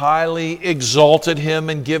hath highly exalted Him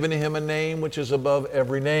and given Him a name which is above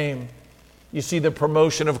every name. You see, the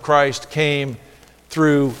promotion of Christ came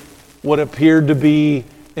through what appeared to be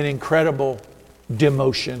an incredible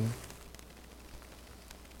demotion.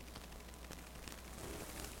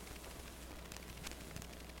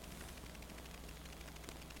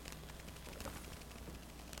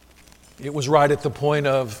 It was right at the point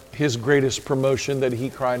of His greatest promotion that He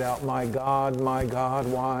cried out, my God,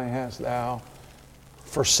 why hast thou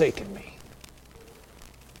forsaken me?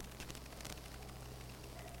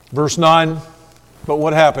 Verse 9, but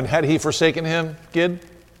what happened? Had He forsaken him, kid?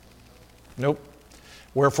 Nope.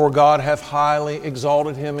 Wherefore God hath highly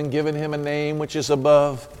exalted Him and given Him a name which is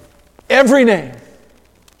above every name.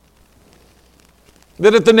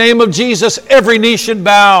 That at the name of Jesus every knee should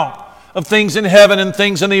bow, of things in heaven and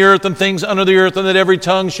things in the earth and things under the earth, and that every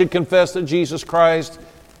tongue should confess that Jesus Christ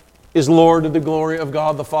is Lord, to the glory of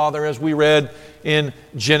God the Father. As we read in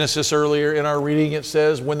Genesis earlier in our reading, it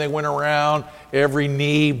says, when they went around, every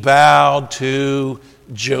knee bowed to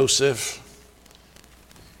Joseph.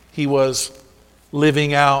 He was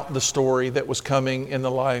living out the story that was coming in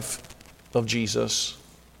the life of Jesus.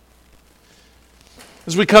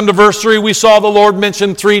 As we come to verse 3, we saw the Lord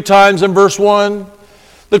mentioned 3 times in verse 1.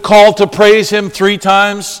 The call to praise Him 3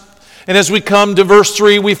 times. And as we come to verse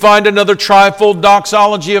 3, we find another trifold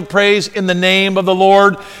doxology of praise in the name of the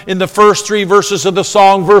Lord. In the first 3 verses of the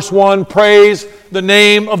song, verse 1, praise the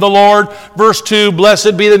name of the Lord. Verse 2,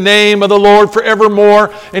 blessed be the name of the Lord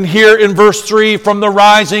forevermore. And here in verse 3, from the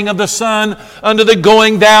rising of the sun unto the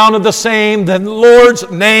going down of the same, the Lord's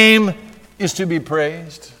name is to be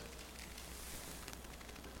praised.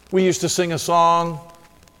 We used to sing a song,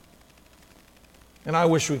 and I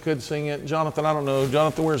wish we could sing it. Jonathan, I don't know.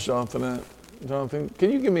 Jonathan, where's Jonathan at? Jonathan,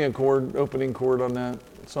 can you give me a opening chord on that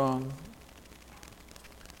song?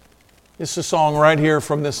 It's a song right here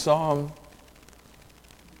from this psalm.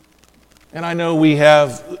 And I know we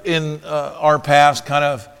have in our past kind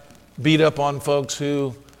of beat up on folks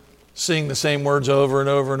who sing the same words over and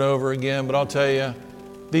over and over again. But I'll tell you,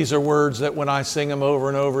 these are words that when I sing them over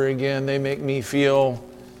and over again, they make me feel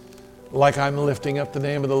like I'm lifting up the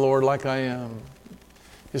name of the Lord like I am.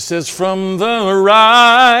 It says, from the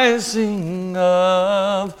rising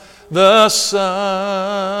of the sun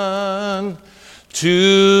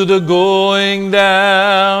to the going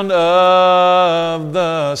down of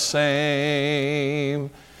the same.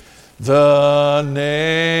 The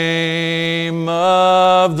name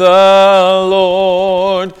of the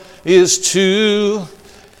Lord is to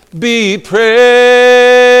be praised.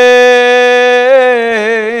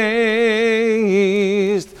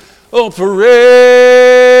 Oh,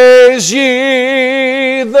 praise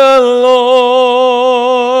ye the Lord.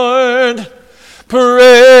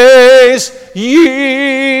 Praise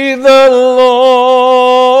ye the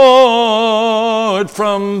Lord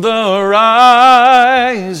from the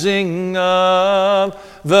rising of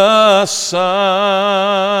the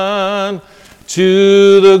sun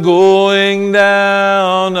to the going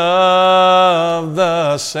down of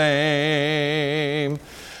the same.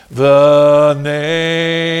 The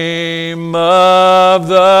name of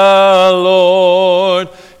the Lord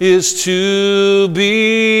is to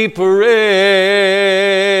be praised.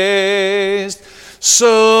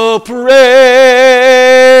 So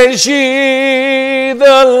praise ye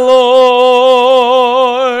the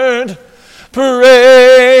Lord.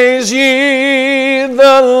 Praise ye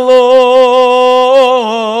the Lord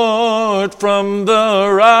from the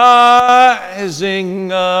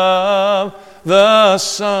rising of the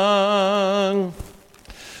sun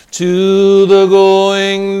to the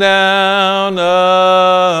going down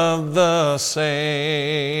of the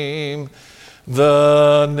same.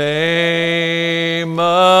 The name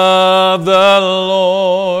of the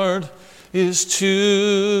Lord is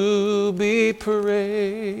to be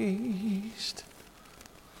praised.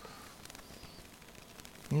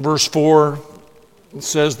 In verse 4, it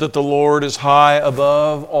says that the Lord is high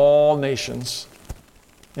above all nations,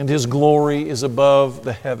 and His glory is above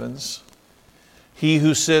the heavens. He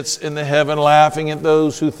who sits in the heaven laughing at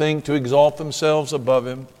those who think to exalt themselves above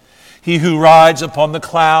Him. He who rides upon the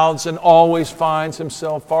clouds and always finds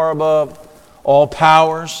Himself far above all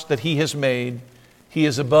powers that He has made. He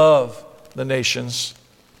is above the nations.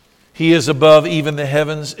 He is above even the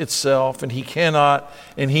heavens itself, and He cannot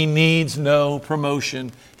and He needs no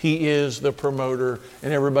promotion. He is the promoter.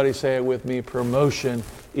 And everybody say it with me, promotion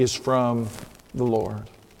is from the Lord.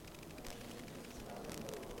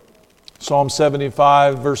 Psalm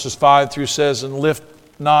 75 verses 5 through says, and lift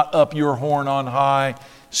not up your horn on high,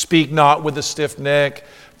 speak not with a stiff neck,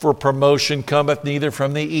 for promotion cometh neither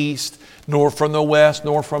from the east, nor from the west,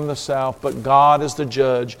 nor from the south, but God is the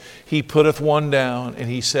judge. He putteth one down, and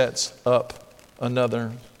He sets up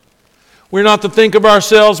another. We're not to think of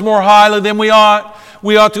ourselves more highly than we ought.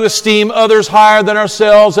 We ought to esteem others higher than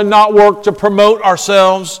ourselves and not work to promote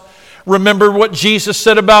ourselves. Remember what Jesus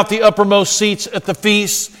said about the uppermost seats at the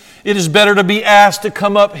feast. It is better to be asked to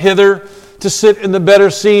come up hither, to sit in the better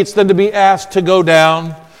seats, than to be asked to go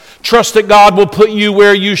down. Trust that God will put you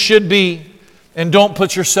where you should be, and don't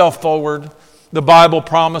put yourself forward. The Bible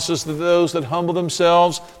promises that those that humble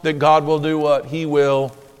themselves, that God will do what? He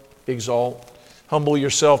will exalt. Humble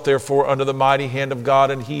yourself, therefore, under the mighty hand of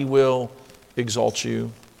God, and He will exalt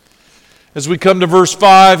you. As we come to verse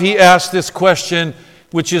 5, he asks this question,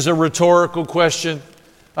 which is a rhetorical question.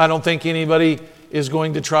 I don't think anybody is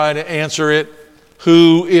going to try to answer it.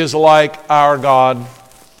 Who is like our God?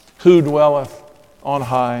 Who dwelleth on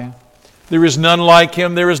high? There is none like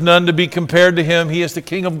Him. There is none to be compared to Him. He is the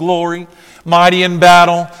King of glory, mighty in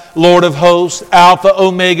battle, Lord of hosts, Alpha,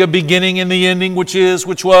 Omega, beginning and the ending, which is,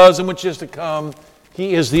 which was, and which is to come.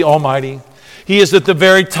 He is the Almighty. He is at the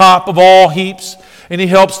very top of all heaps, and He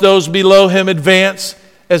helps those below Him advance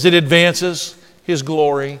as it advances His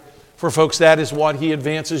glory. For folks, that is what He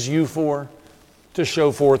advances you for, to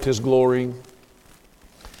show forth His glory.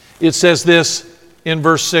 It says this in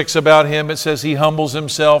verse 6 about Him. It says He humbles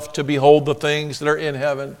Himself to behold the things that are in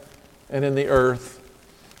heaven and in the earth.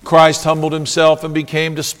 Christ humbled Himself and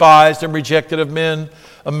became despised and rejected of men,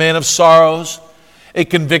 a man of sorrows, a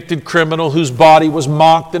convicted criminal whose body was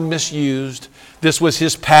mocked and misused. This was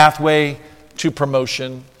His pathway to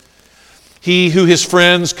promotion. He who His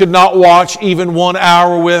friends could not watch even 1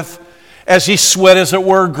 hour with, as He sweat, as it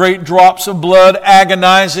were, great drops of blood,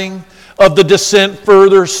 agonizing of the descent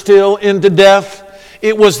further still into death.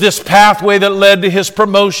 It was this pathway that led to His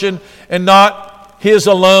promotion, and not His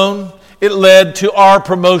alone. It led to our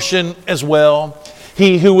promotion as well.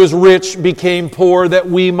 He who was rich became poor that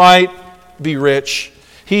we might be rich.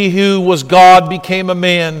 He who was God became a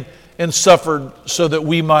man and suffered so that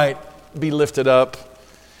we might be lifted up.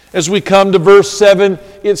 As we come to verse 7,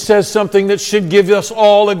 it says something that should give us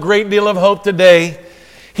all a great deal of hope today.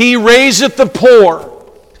 He raiseth the poor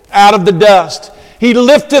out of the dust. He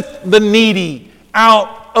lifteth the needy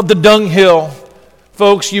out of the dunghill.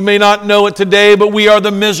 Folks, you may not know it today, but we are the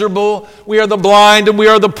miserable, we are the blind, and we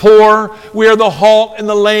are the poor. We are the halt and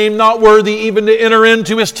the lame, not worthy even to enter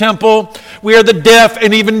into His temple. We are the deaf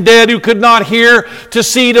and even dead who could not hear, to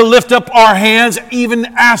see, to lift up our hands, even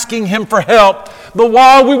asking Him for help. But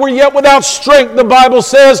while we were yet without strength, the Bible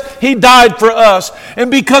says He died for us. And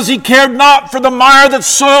because He cared not for the mire that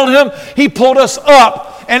soiled Him, He pulled us up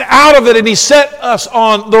and out of it, and He set us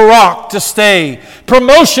on the rock to stay.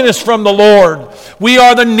 Promotion is from the Lord. We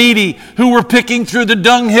are the needy who were picking through the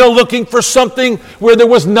dunghill looking for something where there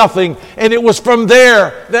was nothing. And it was from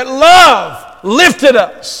there that love lifted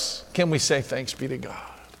us. Can we say thanks be to God?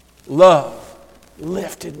 Love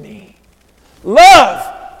lifted me.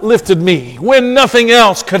 Love lifted me when nothing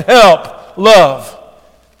else could help. Love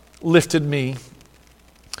lifted me.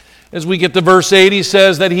 As we get to verse 8, he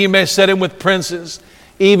says that He may set him with princes,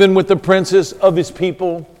 even with the princes of His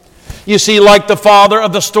people. You see, like the father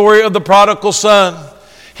of the story of the prodigal son,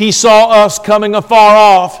 he saw us coming afar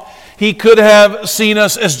off. He could have seen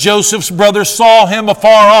us as Joseph's brothers saw him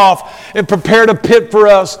afar off and prepared a pit for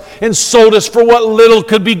us and sold us for what little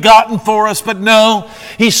could be gotten for us. But no,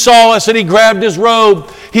 He saw us and He grabbed His robe.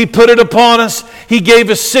 He put it upon us. He gave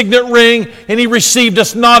His signet ring, and He received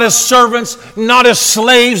us not as servants, not as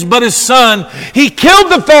slaves, but as Son. He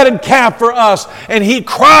killed the fatted calf for us, and He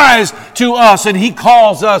cries to us, and He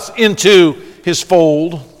calls us into His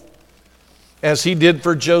fold, as He did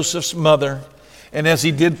for Joseph's mother, and as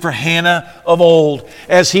He did for Hannah of old,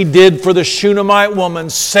 as He did for the Shunammite woman,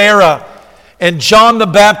 Sarah, and John the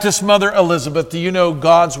Baptist's mother, Elizabeth. Do you know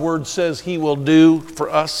God's Word says He will do for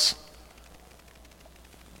us?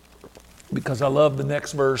 Because I love the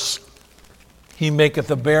next verse. He maketh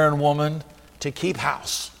a barren woman to keep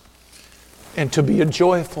house, and to be a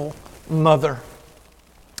joyful mother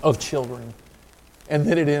of children. And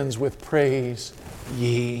then it ends with, praise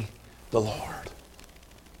ye the Lord.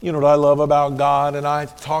 You know what I love about God, and I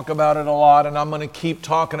talk about it a lot, and I'm going to keep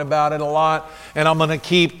talking about it a lot, and I'm going to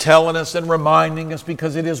keep telling us and reminding us,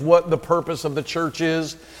 because it is what the purpose of the church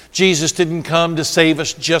is. Jesus didn't come to save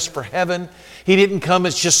us just for heaven. He didn't come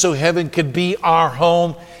as just so heaven could be our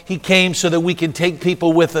home. He came so that we can take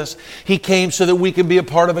people with us. He came so that we can be a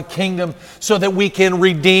part of a kingdom, so that we can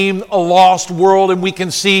redeem a lost world and we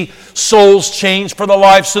can see souls changed for the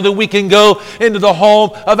life, so that we can go into the home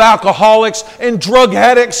of alcoholics and drug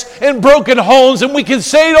addicts and broken homes, and we can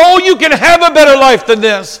say, oh, you can have a better life than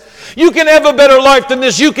this. You can have a better life than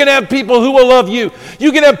this. You can have people who will love you.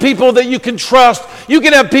 You can have people that you can trust. You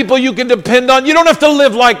can have people you can depend on. You don't have to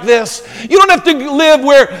live like this. You don't have to live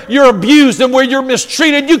where you're abused and where you're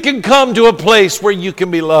mistreated. You can come to a place where you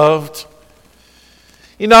can be loved.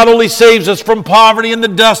 He not only saves us from poverty and the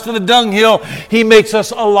dust of the dunghill, He makes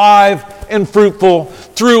us alive and fruitful.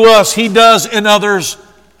 Through us, He does in others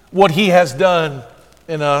what He has done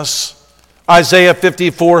in us. Isaiah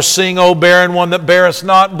 54, sing, O barren one that bearest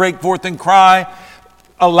not, break forth and cry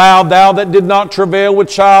aloud, thou that did not travail with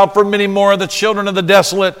child, for many more are the children of the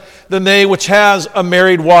desolate than they which has a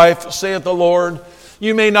married wife, saith the Lord.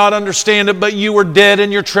 You may not understand it, but you were dead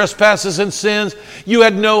in your trespasses and sins. You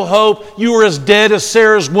had no hope. You were as dead as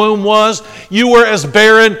Sarah's womb was. You were as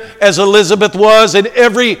barren as Elizabeth was, and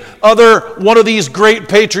every other one of these great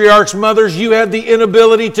patriarchs' mothers. You had the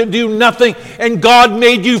inability to do nothing, and God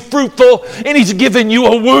made you fruitful, and He's given you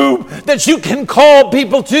a womb that you can call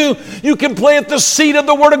people to. You can plant the seed of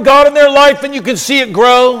the Word of God in their life, and you can see it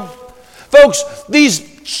grow. Folks,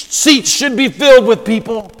 these seats should be filled with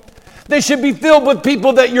people. They should be filled with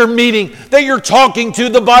people that you're meeting, that you're talking to.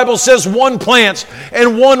 The Bible says one plants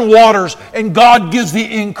and one waters, and God gives the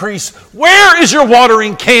increase. Where is your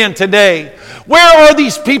watering can today? Where are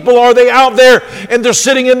these people? Are they out there and they're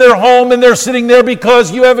sitting in their home, and they're sitting there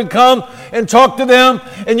because you haven't come and talked to them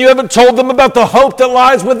and you haven't told them about the hope that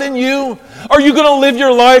lies within you? Are you going to live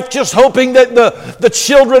your life just hoping that the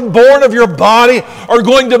children born of your body are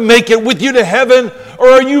going to make it with you to heaven? Or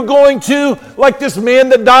are you going to, like this man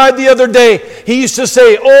that died the other day, he used to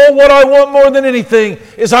say, oh, what I want more than anything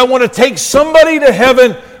is I want to take somebody to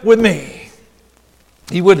heaven with me.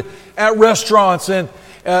 He would, at restaurants and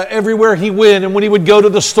everywhere he went, and when he would go to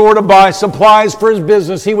the store to buy supplies for his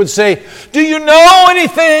business, he would say, do you know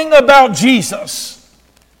anything about Jesus?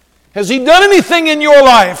 Has He done anything in your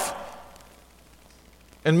life?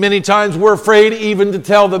 And many times we're afraid even to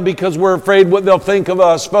tell them because we're afraid what they'll think of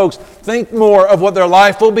us. Folks, think more of what their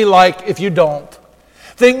life will be like if you don't.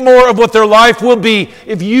 Think more of what their life will be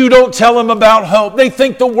if you don't tell them about hope. They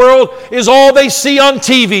think the world is all they see on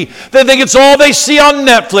TV. They think it's all they see on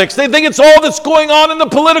Netflix. They think it's all that's going on in the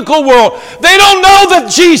political world. They don't know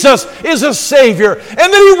that Jesus is a Savior and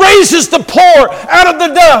that He raises the poor out of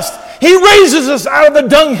the dust. He raises us out of the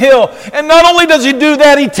dunghill. And not only does He do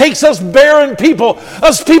that, He takes us barren people,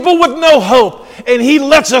 us people with no hope, and He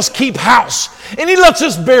lets us keep house. And He lets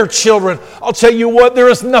us bear children. I'll tell you what, there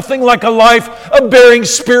is nothing like a life of bearing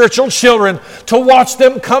spiritual children. To watch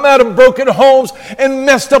them come out of broken homes and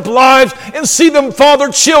messed up lives and see them father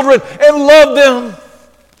children and love them.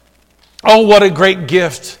 Oh, what a great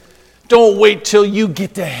gift. Don't wait till you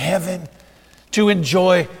get to heaven to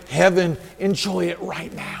enjoy heaven. Enjoy it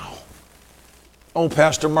right now. Oh,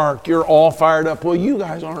 Pastor Mark, you're all fired up. Well, you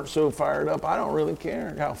guys aren't so fired up. I don't really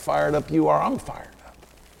care how fired up you are. I'm fired up.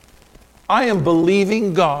 I am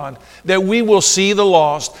believing God that we will see the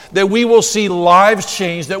lost, that we will see lives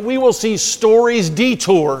change, that we will see stories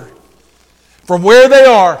detour from where they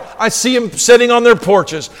are. I see them sitting on their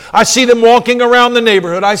porches. I see them walking around the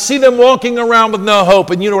neighborhood. I see them walking around with no hope.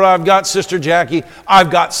 And you know what I've got, Sister Jackie?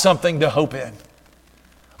 I've got something to hope in.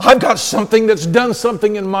 I've got something that's done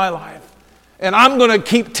something in my life. And I'm going to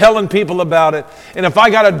keep telling people about it. And if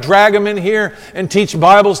I got to drag them in here and teach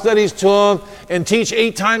Bible studies to them and teach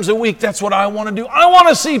 8 times a week, that's what I want to do. I want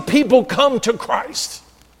to see people come to Christ.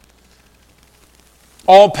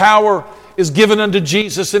 All power is given unto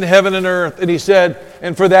Jesus in heaven and earth. And He said,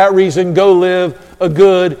 and for that reason, go live a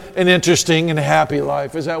good and interesting and happy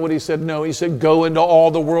life. Is that what He said? No, He said, go into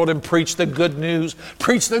all the world and preach the good news.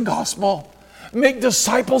 Preach the gospel. Make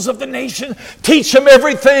disciples of the nation. Teach them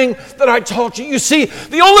everything that I taught you. You see,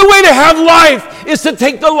 the only way to have life is to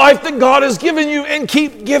take the life that God has given you and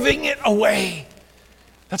keep giving it away.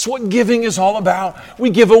 That's what giving is all about.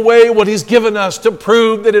 We give away what He's given us to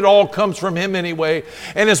prove that it all comes from Him anyway.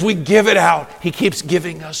 And as we give it out, He keeps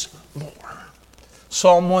giving us more.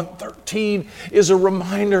 Psalm 113 is a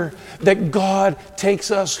reminder that God takes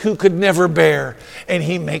us who could never bear, and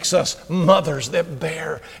He makes us mothers that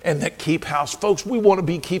bear and that keep house. Folks, we want to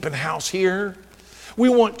be keeping house here. We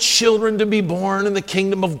want children to be born in the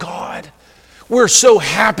kingdom of God. We're so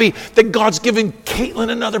happy that God's giving Caitlin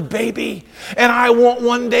another baby, and I want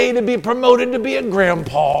one day to be promoted to be a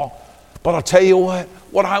grandpa. But I'll tell you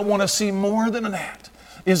what I want to see more than that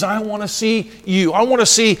is I want to see you. I want to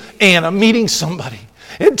see Anna meeting somebody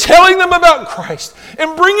and telling them about Christ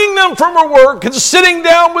and bringing them from her work and sitting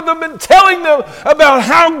down with them and telling them about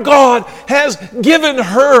how God has given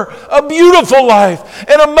her a beautiful life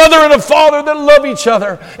and a mother and a father that love each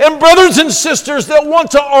other and brothers and sisters that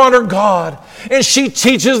want to honor God. And she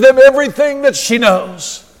teaches them everything that she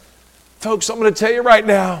knows. Folks, I'm going to tell you right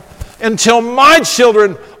now, until my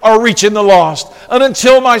children are reaching the lost, and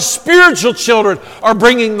until my spiritual children are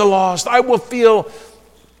bringing the lost, I will feel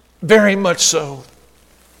very much so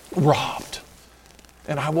robbed.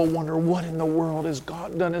 And I will wonder, what in the world has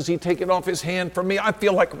God done? Has He taken off His hand from me? I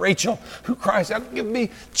feel like Rachel, who cries out, give me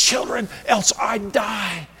children, else I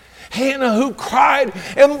die. Hannah, who cried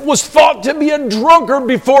and was thought to be a drunkard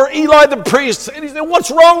before Eli the priest. And he said, what's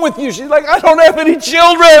wrong with you? She's like, I don't have any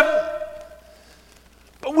children.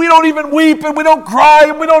 But we don't even weep and we don't cry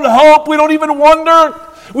and we don't hope. We don't even wonder.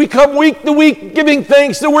 We come week to week giving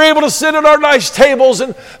thanks that we're able to sit at our nice tables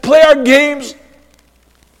and play our games.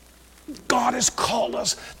 God has called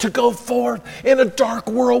us to go forth in a dark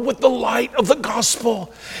world with the light of the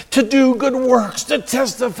gospel, to do good works, to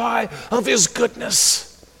testify of His goodness.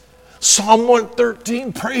 Psalm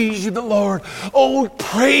 113, praise ye the Lord. Oh,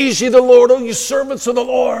 praise ye the Lord, oh, you servants of the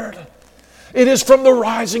Lord. It is from the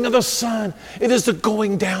rising of the sun, it is the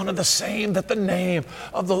going down of the same, that the name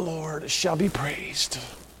of the Lord shall be praised.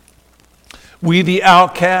 We, the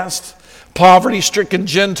outcast, poverty-stricken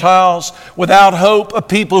Gentiles, without hope, a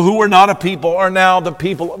people who were not a people, are now the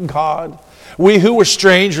people of God. We who were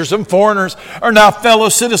strangers and foreigners are now fellow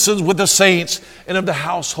citizens with the saints and of the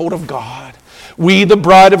household of God. We, the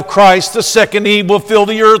bride of Christ, the second Eve, will fill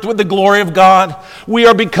the earth with the glory of God. We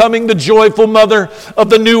are becoming the joyful mother of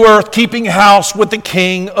the new earth, keeping house with the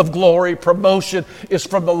King of glory. Promotion is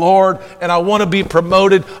from the Lord, and I want to be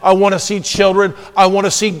promoted. I want to see children. I want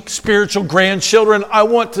to see spiritual grandchildren. I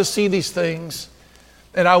want to see these things,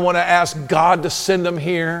 and I want to ask God to send them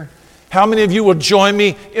here. How many of you will join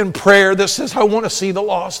me in prayer that says, I want to see the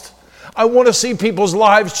lost? I want to see people's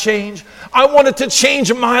lives change. I want it to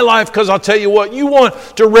change my life, because I'll tell you what, you want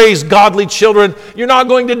to raise godly children. You're not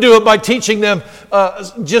going to do it by teaching them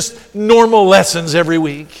just normal lessons every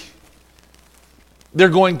week. They're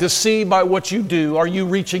going to see by what you do. Are you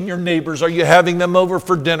reaching your neighbors? Are you having them over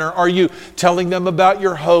for dinner? Are you telling them about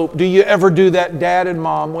your hope? Do you ever do that, Dad and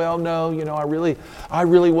Mom? Well, no, I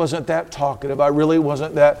really wasn't that talkative. I really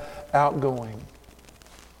wasn't that outgoing.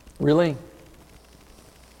 Really?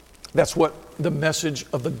 That's what the message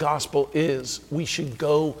of the gospel is. We should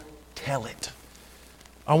go tell it.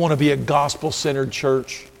 I want to be a gospel-centered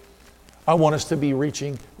church. I want us to be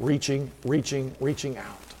reaching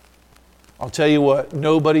out. I'll tell you what,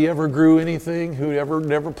 nobody ever grew anything who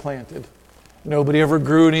never planted. Nobody ever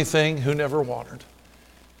grew anything who never watered.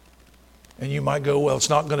 And you might go, well, it's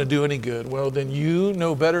not going to do any good. Well, then you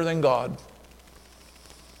know better than God.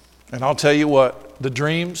 And I'll tell you what, the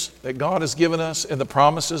dreams that God has given us and the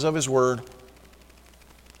promises of His Word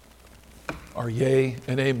are yea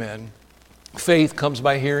and amen. Faith comes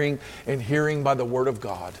by hearing, and hearing by the Word of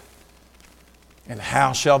God. And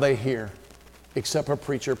how shall they hear except a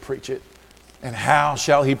preacher preach it? And how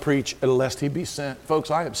shall he preach unless he be sent?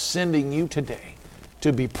 Folks, I am sending you today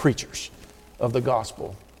to be preachers of the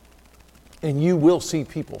gospel. And you will see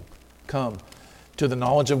people come to the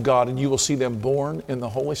knowledge of God, and you will see them born in the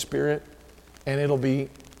Holy Spirit, and it'll be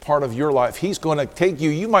part of your life. He's going to take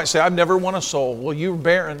you. You might say, I've never won a soul. Well, you're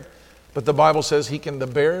barren, but the Bible says the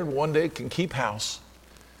barren one day can keep house.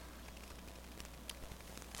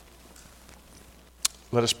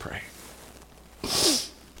 Let us pray.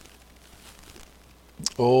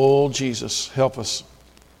 Oh, Jesus, help us.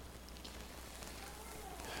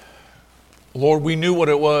 Lord, we knew what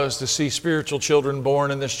it was to see spiritual children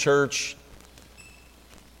born in this church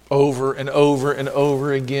over and over and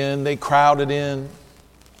over again. They crowded in.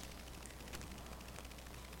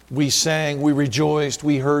 We sang, we rejoiced,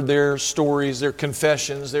 we heard their stories, their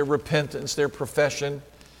confessions, their repentance, their profession.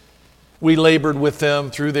 We labored with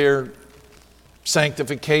them through their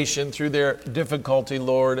sanctification, through their difficulty,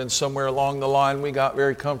 Lord, and somewhere along the line we got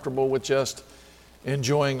very comfortable with just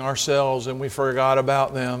enjoying ourselves and we forgot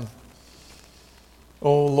about them.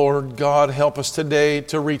 Oh, Lord God, help us today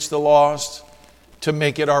to reach the lost, to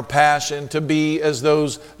make it our passion, to be as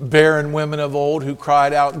those barren women of old who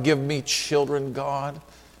cried out, give me children, God.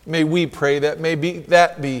 May we pray that. May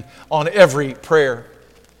that be on every prayer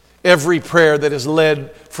that is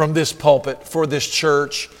led from this pulpit for this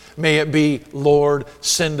church. May it be, Lord,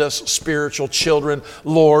 send us spiritual children.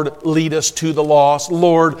 Lord, lead us to the lost.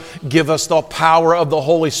 Lord, give us the power of the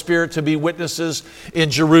Holy Spirit to be witnesses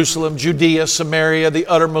in Jerusalem, Judea, Samaria, the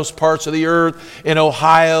uttermost parts of the earth, in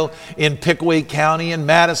Ohio, in Pickaway County, in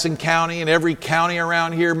Madison County, in every county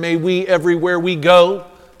around here. May we, everywhere we go,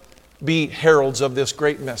 be heralds of this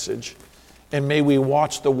great message. And may we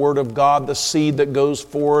watch the Word of God, the seed that goes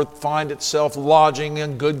forth, find itself lodging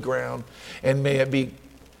in good ground. And may it be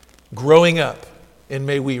growing up, and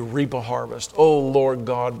may we reap a harvest. Oh, Lord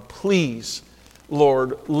God, please,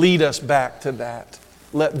 Lord, lead us back to that.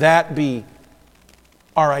 Let that be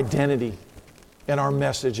our identity and our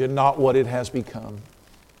message and not what it has become.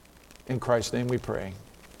 In Christ's name we pray.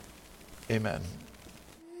 Amen.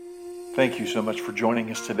 Thank you so much for joining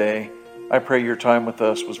us today. I pray your time with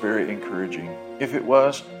us was very encouraging. If it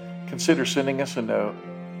was, consider sending us a note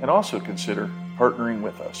and also consider partnering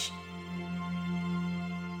with us.